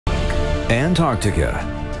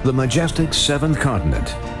Antarctica, the majestic seventh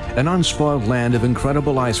continent, an unspoiled land of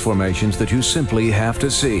incredible ice formations that you simply have to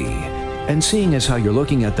see. And seeing as how you're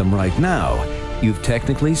looking at them right now, you've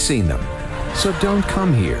technically seen them. So don't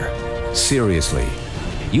come here. Seriously.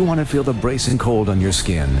 You want to feel the bracing cold on your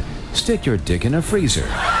skin? Stick your dick in a freezer.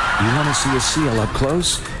 You want to see a seal up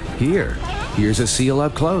close? Here's a seal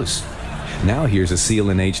up close. Now here's a seal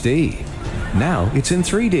in HD. Now it's in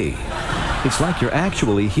 3D. It's like you're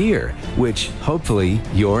actually here, which hopefully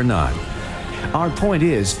you're not. Our point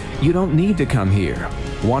is, you don't need to come here.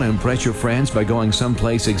 Want to impress your friends by going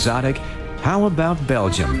someplace exotic? How about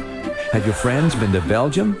Belgium? Have your friends been to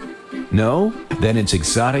Belgium? No? Then it's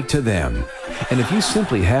exotic to them. And if you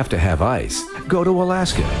simply have to have ice, go to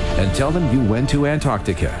Alaska and tell them you went to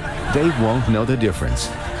Antarctica. They won't know the difference.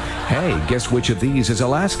 Hey, guess which of these is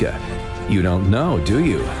Alaska? You don't know, do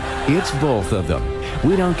you? It's both of them.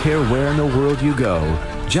 We don't care where in the world you go,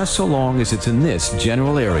 just so long as it's in this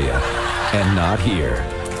general area, and not here.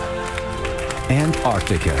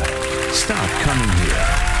 Antarctica. Stop coming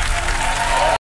here.